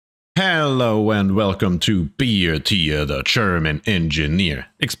Hello and welcome to BierTier, the German engineer,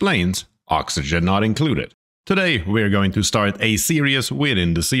 explains oxygen not included. Today we're going to start a series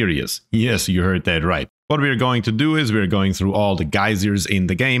within the series. Yes, you heard that right. What we're going to do is we're going through all the geysers in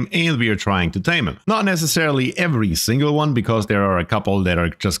the game and we are trying to tame them. Not necessarily every single one, because there are a couple that are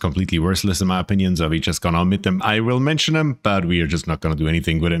just completely worthless in my opinion, so we're just gonna omit them. I will mention them, but we are just not gonna do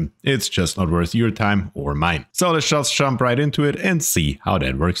anything with them. It's just not worth your time or mine. So let's just jump right into it and see how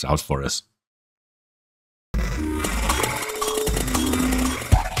that works out for us.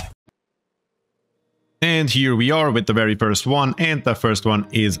 And here we are with the very first one, and the first one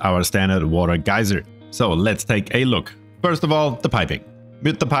is our standard water geyser. So let's take a look. First of all, the piping.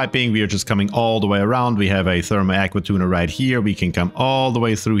 With the piping, we are just coming all the way around. We have a thermal aqua tuner right here. We can come all the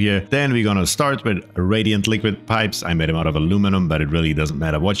way through here. Then we're gonna start with radiant liquid pipes. I made them out of aluminum, but it really doesn't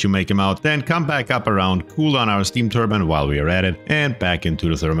matter what you make them out. Then come back up around, cool down our steam turbine while we are at it, and back into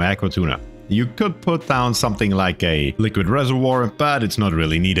the thermal aqua tuner. You could put down something like a liquid reservoir, but it's not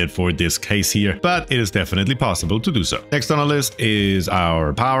really needed for this case here, but it is definitely possible to do so. Next on the list is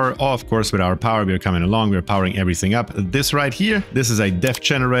our power. Of course, with our power, we're coming along, we're powering everything up. This right here, this is a def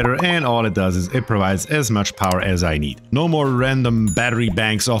generator, and all it does is it provides as much power as I need. No more random battery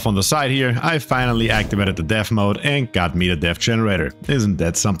banks off on the side here. I finally activated the def mode and got me the def generator. Isn't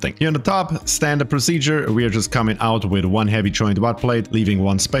that something? Here on the top, standard procedure, we are just coming out with one heavy joint watt plate, leaving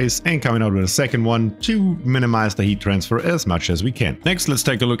one space, and coming out with a second one to minimize the heat transfer as much as we can. Next, let's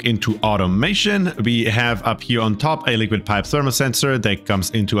take a look into automation. We have up here on top a liquid pipe thermosensor that comes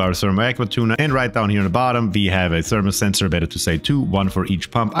into our thermal aqua tuner, and right down here on the bottom we have a thermosensor, better to say two, one for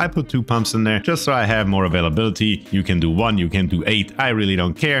each pump. I put 2 pumps in there just so I have more availability. You can do 1, you can do 8, I really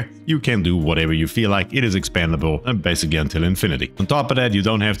don't care. You can do whatever you feel like. It is expandable basically until infinity. On top of that, you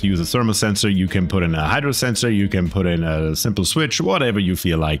don't have to use a thermosensor. You can put in a hydro sensor, you can put in a simple switch, whatever you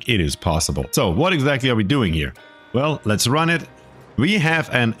feel like, it is possible. So what exactly are we doing here? Well, let's run it. We have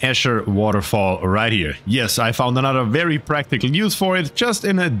an Escher waterfall right here. Yes, I found another very practical use for it, just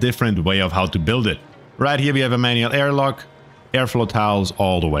in a different way of how to build it. Right here we have a manual airlock, airflow tiles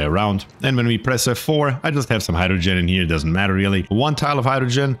all the way around. And when we press F4, I just have some hydrogen in here, doesn't matter really. 1 tile of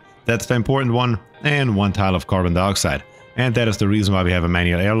hydrogen, that's the important one, and 1 tile of carbon dioxide. And that is the reason why we have a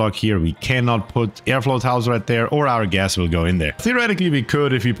manual airlock here. We cannot put airflow tiles right there or our gas will go in there. Theoretically we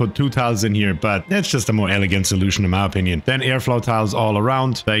could if we put 2 tiles in here, but that's just a more elegant solution in my opinion. Then airflow tiles all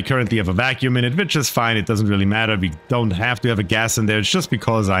around. They currently have a vacuum in it, which is fine. It doesn't really matter. We don't have to have a gas in there. It's just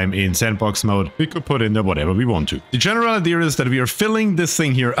because I'm in sandbox mode. We could put in there whatever we want to. The general idea is that we are filling this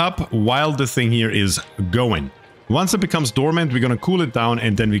thing here up while the thing here is going. Once it becomes dormant, we're gonna cool it down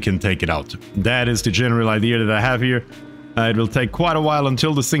and then we can take it out. That is the general idea that I have here. It will take quite a while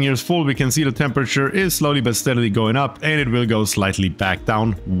until this thing here is full. We can see the temperature is slowly but steadily going up, and it will go slightly back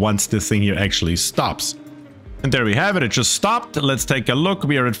down once this thing here actually stops. And there we have it, it just stopped. Let's take a look.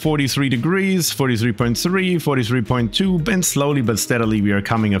 We are at 43 degrees, 43.3, 43.2, and slowly but steadily we are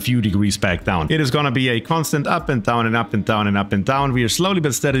coming a few degrees back down. It is going to be a constant up and down and up and down and up and down. We are slowly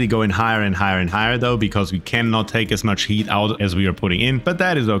but steadily going higher and higher and higher though, because we cannot take as much heat out as we are putting in, but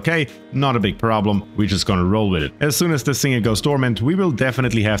that is okay, not a big problem. We're just going to roll with it. As soon as this thing goes dormant, we will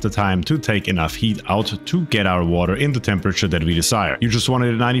definitely have the time to take enough heat out to get our water in the temperature that we desire. You just want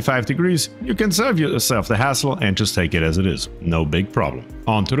it at 95 degrees, you can save yourself the hassle and just take it as it is. No big problem.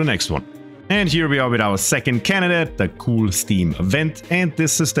 On to the next one. And here we are with our second candidate, the cool steam vent. And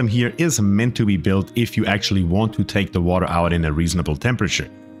this system here is meant to be built if you actually want to take the water out in a reasonable temperature.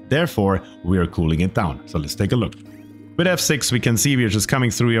 Therefore, we are cooling it down. So let's take a look. With F6, we can see we are just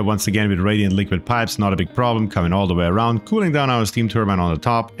coming through here once again with radiant liquid pipes, not a big problem, coming all the way around, cooling down our steam turbine on the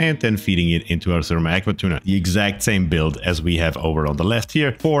top, and then feeding it into our thermal aqua tuner. The exact same build as we have over on the left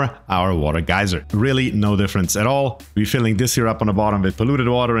here for our water geyser. Really no difference at all. We're filling this here up on the bottom with polluted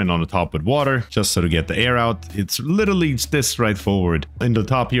water and on the top with water, just so to get the air out. It's literally this straightforward. In the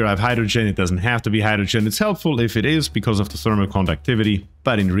top here I have hydrogen. It doesn't have to be hydrogen. It's helpful if it is because of the thermal conductivity.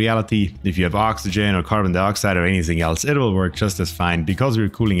 But in reality, if you have oxygen or carbon dioxide or anything else, it will work just as fine because we're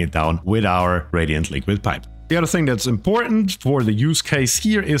cooling it down with our radiant liquid pipe. The other thing that's important for the use case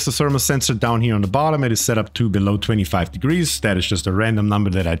here is the thermal sensor down here on the bottom. It is set up to below 25 degrees. That is just a random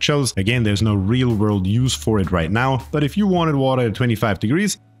number that I chose. Again, there's no real world use for it right now. But if you wanted water at 25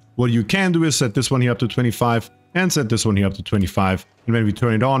 degrees, what you can do is set this one here up to 25 and set this one here up to 25. And when we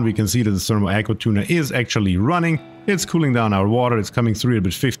turn it on, we can see that the thermal aqua tuner is actually running. It's cooling down our water, it's coming through it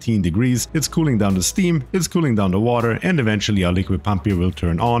with 15 degrees, it's cooling down the steam, it's cooling down the water, and eventually our liquid pump here will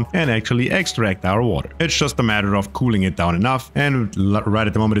turn on and actually extract our water. It's just a matter of cooling it down enough, and right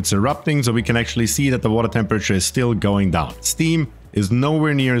at the moment it's erupting, so we can actually see that the water temperature is still going down. Steam is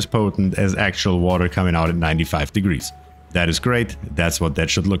nowhere near as potent as actual water coming out at 95 degrees. That is great. That's what that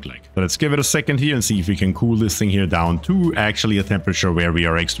should look like. But let's give it a second here and see if we can cool this thing here down to actually a temperature where we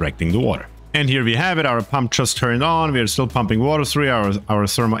are extracting the water. And here we have it. Our pump just turned on. We are still pumping water through. Our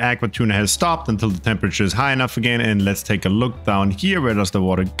thermal aqua tuna has stopped until the temperature is high enough again. And let's take a look down here. Where does the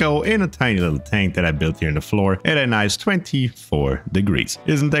water go? In a tiny little tank that I built here in the floor at a nice 24 degrees.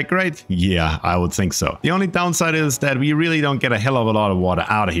 Isn't that great? Yeah, I would think so. The only downside is that we really don't get a hell of a lot of water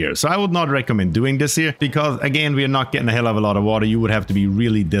out of here. So I would not recommend doing this here because, again, we are not getting a hell of a lot of water. You would have to be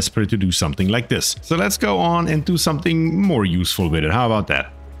really desperate to do something like this. So let's go on and do something more useful with it. How about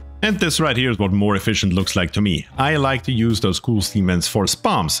that? And this right here is what more efficient looks like to me. I like to use those cool steam vents for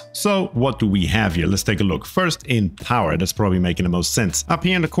SPOMs. So what do we have here? Let's take a look. First, in power. That's probably making the most sense. Up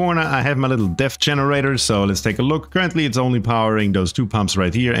here in the corner, I have my little def generator. So let's take a look. Currently, it's only powering those two pumps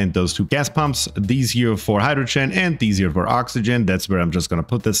right here and those two gas pumps. These here for hydrogen and these here for oxygen. That's where I'm just going to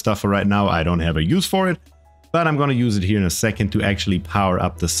put that stuff for right now. I don't have a use for it, but I'm going to use it here in a second to actually power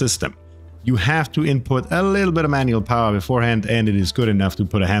up the system. You have to input a little bit of manual power beforehand, and it is good enough to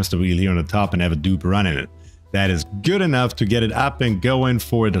put a hamster wheel here on the top and have a dupe running it. That is good enough to get it up and going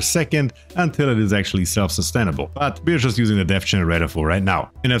for the second until it is actually self-sustainable. But we're just using the def generator for right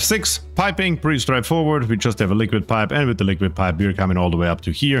now. In F6, piping, pretty straightforward. We just have a liquid pipe, and with the liquid pipe, we're coming all the way up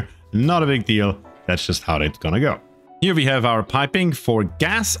to here. Not a big deal. That's just how that's gonna go. Here we have our piping for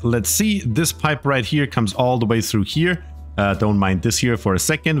gas. Let's see, this pipe right here comes all the way through here. Don't mind this here for a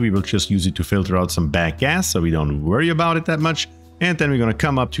second. We will just use it to filter out some bad gas, so we don't worry about it that much. And then we're going to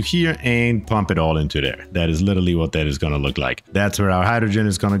come up to here and pump it all into there. That is literally what that is going to look like. That's where our hydrogen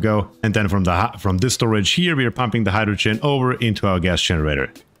is going to go. And then from this storage here, we are pumping the hydrogen over into our gas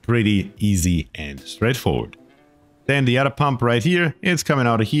generator. Pretty easy and straightforward. Then the other pump right here, it's coming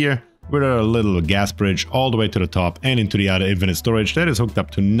out of here with a little gas bridge all the way to the top and into the other infinite storage that is hooked up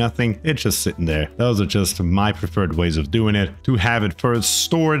to nothing. It's just sitting there. Those are just my preferred ways of doing it, to have it first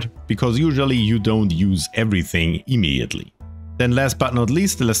stored, because usually you don't use everything immediately. Then last but not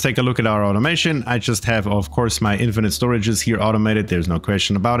least, let's take a look at our automation. I just have, of course, my infinite storages here automated. There's no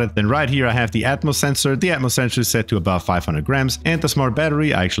question about it. Then right here, I have the Atmos sensor. The Atmos sensor is set to about 500 grams. And the smart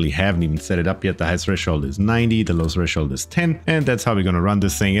battery, I actually haven't even set it up yet. The highest threshold is 90. The lowest threshold is 10. And that's how we're going to run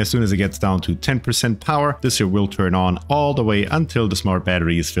this thing. As soon as it gets down to 10% power, this here will turn on all the way until the smart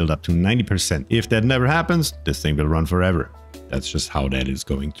battery is filled up to 90%. If that never happens, this thing will run forever. That's just how that is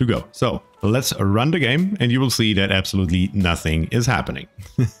going to go. So let's run the game and you will see that absolutely nothing is happening.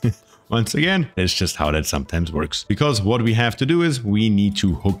 Once again, that's just how that sometimes works. Because what we have to do is we need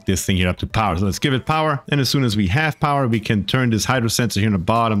to hook this thing here up to power. So let's give it power. And as soon as we have power, we can turn this hydro sensor here in the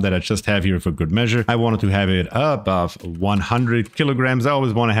bottom that I just have here for good measure. I wanted to have it above 100 kilograms. I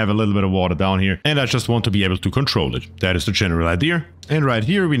always want to have a little bit of water down here. And I just want to be able to control it. That is the general idea. And right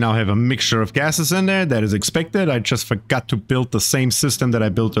here, we now have a mixture of gases in there. That is expected. I just forgot to build the same system that I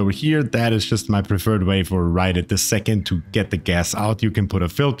built over here. That is just my preferred way for right at this second to get the gas out. You can put a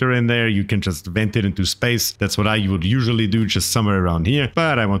filter in there. You can just vent it into space. That's what I would usually do, just somewhere around here.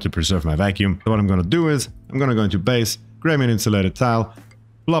 But I want to preserve my vacuum. So what I'm going to do is I'm going to go into base, grab me an insulated tile,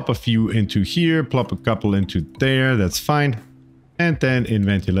 plop a few into here, plop a couple into there. That's fine. And then in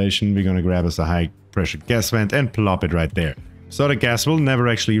ventilation, we're going to grab us a high pressure gas vent and plop it right there. So the gas will never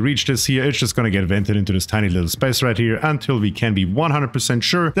actually reach this here. It's just going to get vented into this tiny little space right here until we can be 100%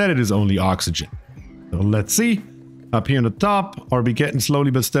 sure that it is only oxygen. So let's see. Up here on the top, are we getting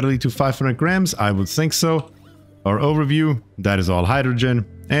slowly but steadily to 500 grams? I would think so. Our overview, that is all hydrogen.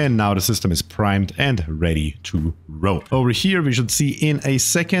 And now the system is primed and ready to roll. Over here, we should see in a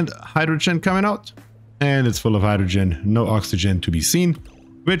second hydrogen coming out. And it's full of hydrogen, no oxygen to be seen.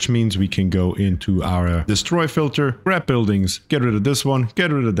 Which means we can go into our destroy filter, grab buildings, get rid of this one,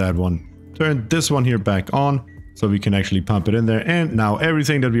 get rid of that one, turn this one here back on so we can actually pump it in there. And now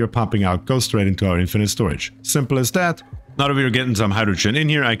everything that we are pumping out goes straight into our infinite storage. Simple as that. Now that we are getting some hydrogen in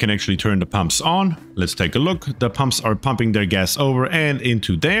here, I can actually turn the pumps on. Let's take a look. The pumps are pumping their gas over and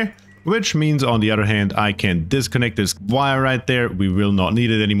into there, which means on the other hand, I can disconnect this wire right there. We will not need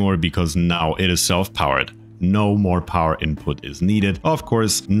it anymore because now it is self-powered. No more power input is needed. Of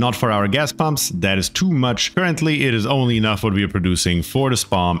course, not for our gas pumps. That is too much. Currently, it is only enough what we are producing for the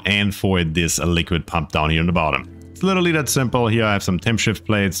SPOM and for this liquid pump down here in the bottom. It's literally that simple. Here I have some temp shift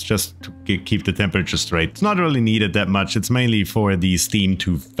plates just to keep the temperature straight. It's not really needed that much. It's mainly for the steam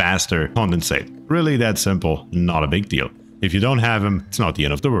to faster condensate. Really that simple, not a big deal. If you don't have them, it's not the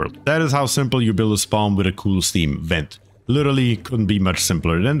end of the world. That is how simple you build a SPOM with a cool steam vent. Literally couldn't be much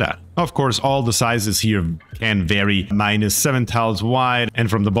simpler than that. Of course, all the sizes here can vary. Mine is 7 tiles wide and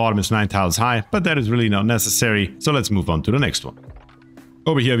from the bottom is 9 tiles high, but that is really not necessary. So let's move on to the next one.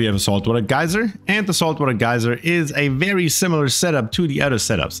 Over here we have a saltwater geyser, and the saltwater geyser is a very similar setup to the other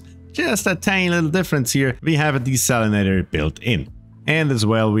setups. Just a tiny little difference here, we have a desalinator built in. And as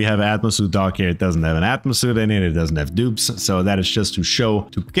well, we have an atmosuit dock here. It doesn't have an atmosuit in it, it doesn't have dupes, so that is just to show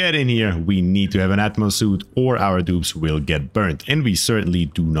to get in here we need to have an atmosuit or our dupes will get burnt, and we certainly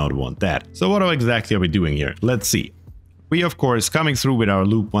do not want that. So what exactly are we doing here? Let's see. We of course coming through with our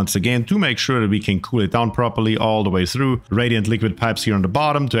loop once again to make sure that we can cool it down properly all the way through. Radiant liquid pipes here on the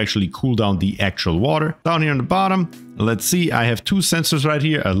bottom to actually cool down the actual water. Down here on the bottom, let's see, I have two sensors right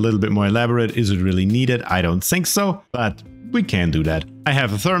here, a little bit more elaborate. Is it really needed? I don't think so, but we can do that. I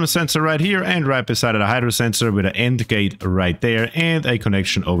have a thermal sensor right here and right beside it a hydro sensor with an end gate right there and a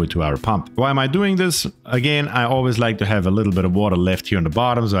connection over to our pump. Why am I doing this? Again, I always like to have a little bit of water left here on the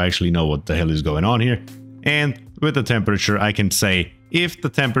bottom so I actually know what the hell is going on here. And with the temperature, I can say if the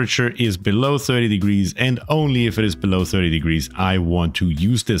temperature is below 30 degrees and only if it is below 30 degrees, I want to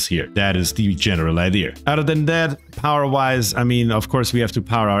use this here. That is the general idea. Other than that, power-wise, I mean, of course, we have to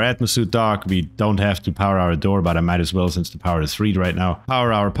power our atmosuit dock. We don't have to power our door, but I might as well since the power is freed right now.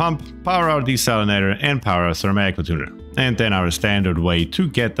 Power our pump, power our desalinator, and power our thermal aqua tuner. And then our standard way to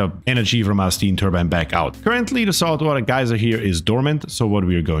get the energy from our steam turbine back out. Currently, the saltwater geyser here is dormant, so what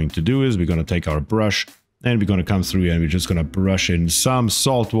we are going to do is we're going to take our brush and we're going to come through and we're just going to brush in some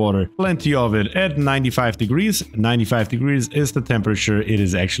salt water, plenty of it at 95 degrees. 95 degrees is the temperature it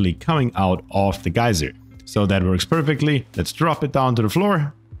is actually coming out of the geyser. So that works perfectly. Let's drop it down to the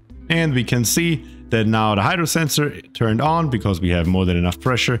floor and we can see that now the hydro sensor turned on because we have more than enough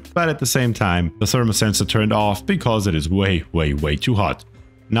pressure, but at the same time the thermal sensor turned off because it is way too hot.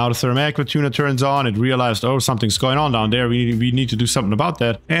 Now the thermal aqua tuner turns on, it realized, oh, something's going on down there, we need to do something about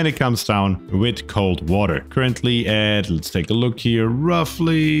that, and it comes down with cold water. Currently at, let's take a look here,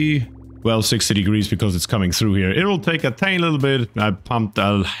 roughly, well, 60 degrees because it's coming through here. It will take a tiny little bit. I pumped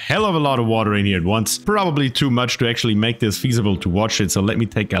a hell of a lot of water in here at once. Probably too much to actually make this feasible to watch it, so let me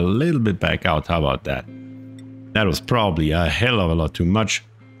take a little bit back out. How about that? That was probably a hell of a lot too much.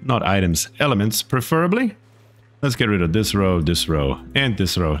 Not items, elements, preferably. Let's get rid of this row, and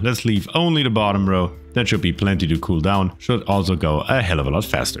this row. Let's leave only the bottom row. That should be plenty to cool down. Should also go a hell of a lot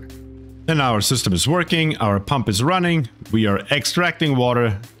faster. And now our system is working, our pump is running. We are extracting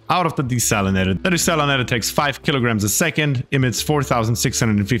water out of the desalinator. The desalinator takes 5 kilograms a second, emits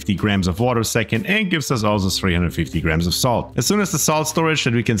 4,650 grams of water a second, and gives us also 350 grams of salt. As soon as the salt storage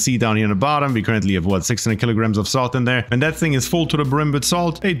that we can see down here on the bottom, we currently have what, 600 kilograms of salt in there. When that thing is full to the brim with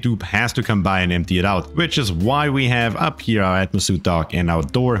salt, a dupe has to come by and empty it out, which is why we have up here our atmosuit dock and our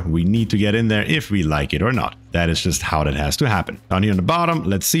door. We need to get in there if we like it or not. That is just how that has to happen. Down here on the bottom,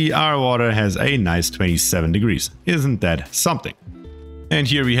 let's see, our water has a nice 27 degrees. Isn't that something? And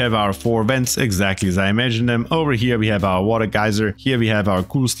here we have our 4 vents, exactly as I imagined them. Over here we have our water geyser. Here we have our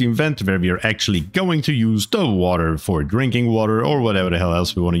cool steam vent, where we are actually going to use the water for drinking water or whatever the hell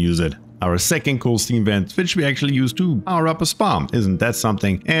else we want to use it. Our second cool steam vent, which we actually use to power up a SPOM. Isn't that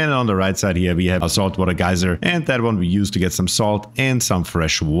something? And on the right side here we have a saltwater geyser, and that one we use to get some salt and some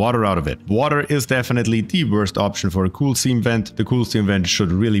fresh water out of it. Water is definitely the worst option for a cool steam vent. The cool steam vent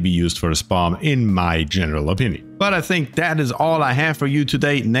should really be used for a SPOM in my general opinion. But I think that is all I have for you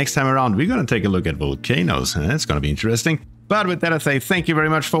today. Next time around we're going to take a look at volcanoes. That's going to be interesting. But with that, I say thank you very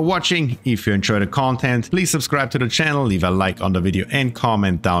much for watching. If you enjoyed the content, please subscribe to the channel, leave a like on the video and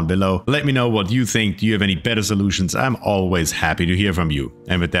comment down below. Let me know what you think. Do you have any better solutions? I'm always happy to hear from you.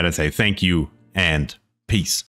 And with that, I say thank you and peace.